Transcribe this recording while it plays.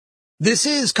This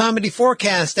is Comedy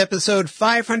Forecast, episode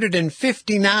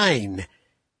 559.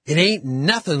 It ain't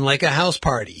nothing like a house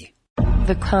party.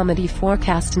 The Comedy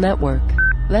Forecast Network.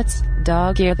 Let's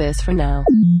dog ear this for now.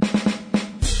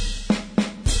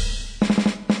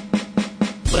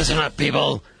 Listen up,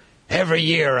 people. Every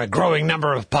year, a growing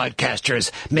number of podcasters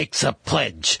makes a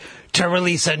pledge to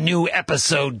release a new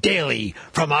episode daily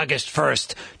from August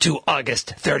 1st to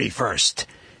August 31st.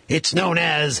 It's known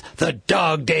as the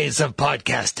Dog Days of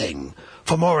Podcasting.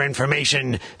 For more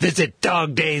information, visit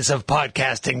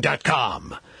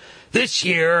dogdaysofpodcasting.com. This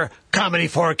year, Comedy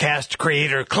Forecast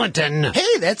creator Clinton...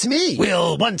 Hey, that's me!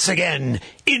 ...will once again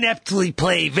ineptly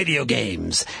play video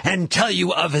games and tell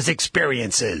you of his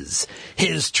experiences,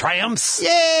 his triumphs,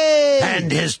 Yay!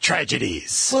 and his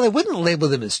tragedies. Well, I wouldn't label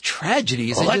them as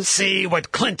tragedies. Let's see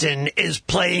what Clinton is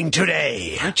playing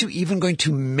today. Aren't you even going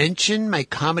to mention my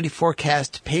Comedy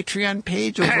Forecast Patreon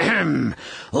page?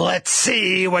 Let's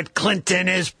see what Clinton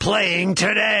is playing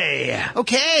today.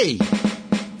 Okay.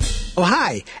 Oh,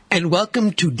 hi, and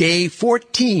welcome to day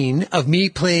 14 of me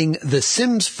playing The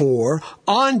Sims 4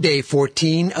 on day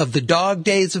 14 of the Dog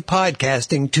Days of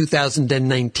Podcasting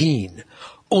 2019.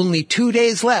 Only 2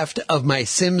 days left of my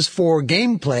Sims 4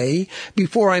 gameplay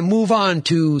before I move on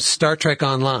to Star Trek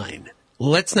Online.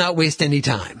 Let's not waste any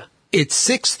time. It's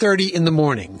 6:30 in the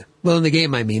morning. Well, in the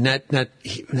game, I mean, not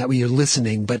when you're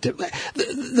listening, but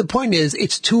the point is,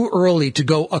 it's too early to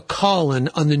go a-callin'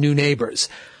 on the new neighbors.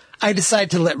 I decide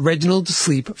to let Reginald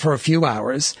sleep for a few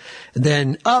hours,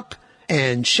 then up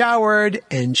and showered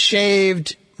and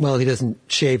shaved. Well, he doesn't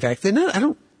shave actually.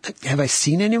 No, have I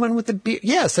seen anyone with a beard?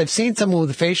 Yes, I've seen someone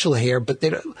with facial hair, but they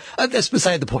don't, that's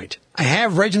beside the point. I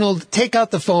have Reginald take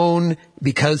out the phone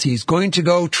because he's going to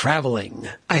go traveling.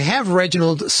 I have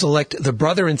Reginald select the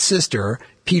brother and sister,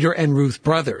 Peter and Ruth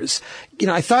brothers.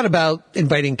 I thought about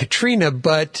inviting Katrina,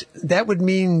 but that would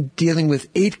mean dealing with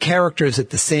 8 characters at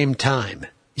the same time.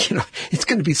 It's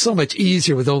going to be so much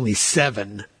easier with only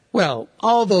 7. Well,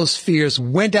 all those fears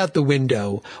went out the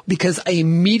window because I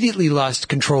immediately lost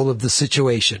control of the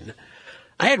situation.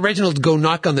 I had Reginald go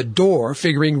knock on the door,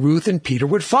 figuring Ruth and Peter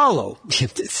would follow.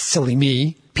 Silly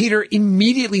me. Peter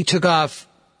immediately took off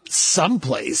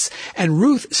someplace, and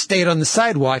Ruth stayed on the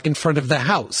sidewalk in front of the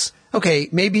house. Okay,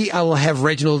 maybe I will have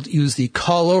Reginald use the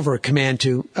call over command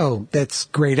to, that's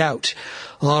grayed out.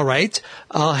 All right,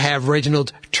 I'll have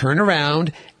Reginald turn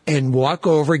around and walk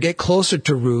over, get closer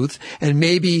to Ruth, and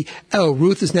maybe,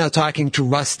 Ruth is now talking to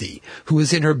Rusty, who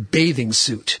is in her bathing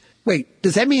suit. Wait,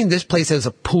 does that mean this place has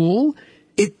a pool?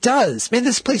 It does. Man,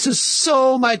 this place is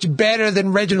so much better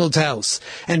than Reginald's house.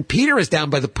 And Peter is down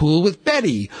by the pool with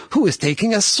Betty, who is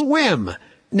taking a swim.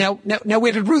 Now,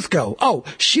 where did Ruth go? Oh,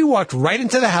 she walked right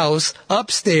into the house,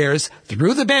 upstairs,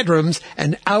 through the bedrooms,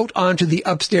 and out onto the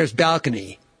upstairs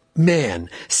balcony.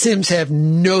 Man, Sims have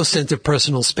no sense of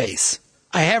personal space.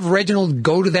 I have Reginald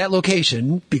go to that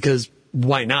location, because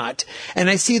why not? And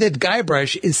I see that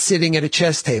Guybrush is sitting at a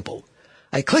chess table.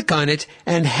 I click on it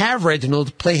and have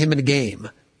Reginald play him in a game.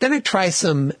 Then I try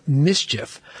some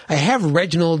mischief. I have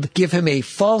Reginald give him a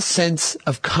false sense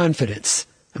of confidence.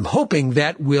 I'm hoping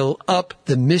that will up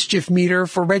the mischief meter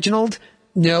for Reginald.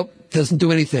 Nope, doesn't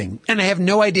do anything. And I have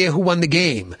no idea who won the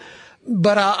game.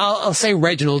 But I'll say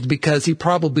Reginald because he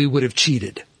probably would have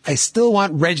cheated. I still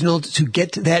want Reginald to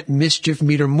get that mischief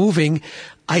meter moving.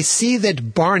 I see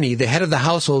that Barney, the head of the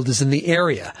household, is in the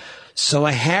area. So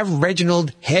I have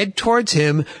Reginald head towards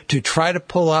him to try to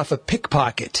pull off a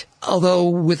pickpocket. Although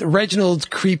with Reginald's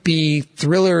creepy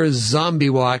thriller zombie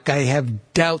walk, I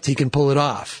have doubts he can pull it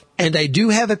off. And I do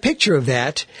have a picture of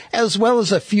that, as well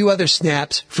as a few other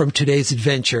snaps from today's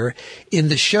adventure, in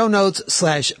the show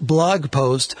notes/blog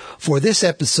post for this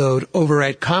episode over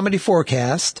at Comedy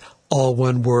Forecast, all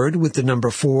one word with the number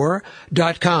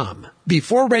 4.com.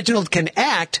 Before Reginald can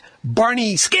act,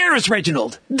 Barney scares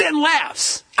Reginald, then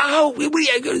laughs.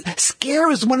 Scare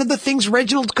is one of the things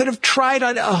Reginald could have tried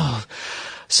on.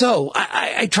 So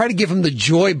I try to give him the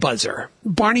joy buzzer.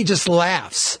 Barney just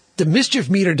laughs. The mischief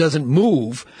meter doesn't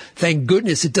move. Thank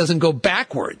goodness it doesn't go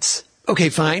backwards. Okay,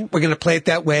 fine. We're going to play it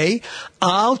that way.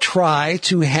 I'll try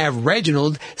to have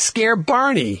Reginald scare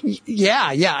Barney.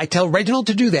 Yeah, I tell Reginald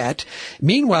to do that.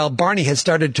 Meanwhile, Barney has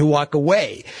started to walk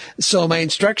away. So my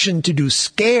instruction to do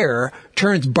scare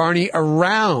turns Barney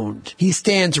around. He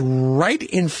stands right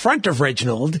in front of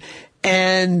Reginald,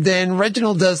 and then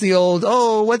Reginald does the old,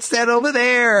 what's that over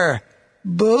there?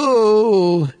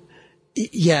 Boo.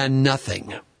 Yeah,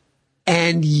 nothing.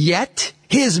 And yet,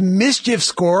 his mischief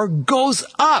score goes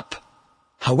up.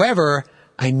 However,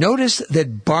 I notice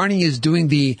that Barney is doing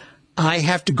the I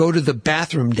have to go to the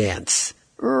bathroom dance.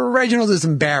 Reginald is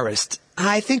embarrassed.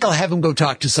 I think I'll have him go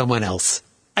talk to someone else.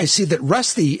 I see that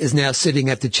Rusty is now sitting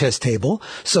at the chess table,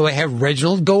 so I have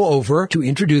Reginald go over to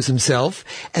introduce himself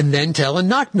and then tell a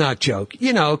knock-knock joke.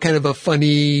 You know, kind of a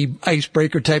funny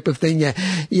icebreaker type of thing.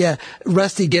 Yeah.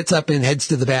 Rusty gets up and heads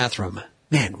to the bathroom.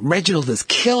 Man, Reginald is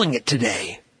killing it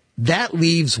today. That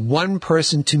leaves one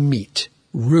person to meet.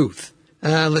 Ruth.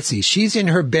 Let's see. She's in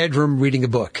her bedroom reading a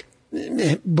book.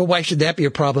 But why should that be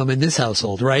a problem in this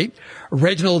household, right?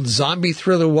 Reginald's zombie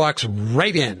thriller walks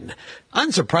right in.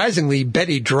 Unsurprisingly,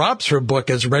 Betty drops her book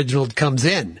as Reginald comes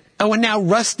in. Oh, and now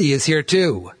Rusty is here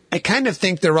too. I kind of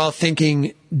think they're all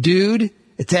thinking, dude,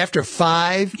 it's after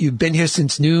 5, you've been here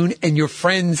since noon, and your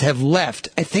friends have left.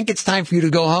 I think it's time for you to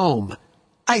go home.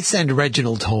 I send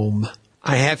Reginald home.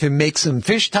 I have him make some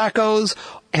fish tacos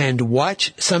and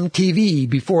watch some TV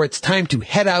before it's time to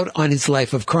head out on his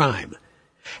life of crime.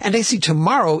 And I see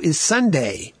tomorrow is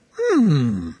Sunday.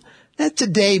 That's a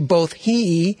day both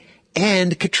he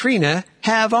and Katrina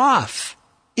have off.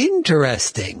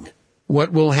 Interesting.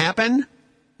 What will happen?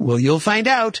 Well, you'll find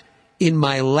out in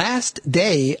my last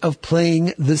day of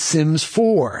playing The Sims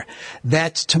 4.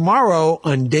 That's tomorrow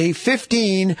on day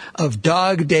 15 of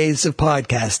Dog Days of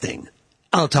Podcasting.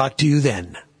 I'll talk to you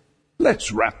then.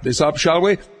 Let's wrap this up, shall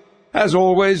we? As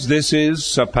always, this is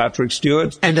Sir Patrick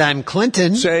Stewart. And I'm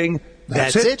Clinton. Saying,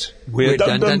 that's it. We're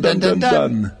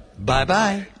done.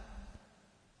 Bye-bye.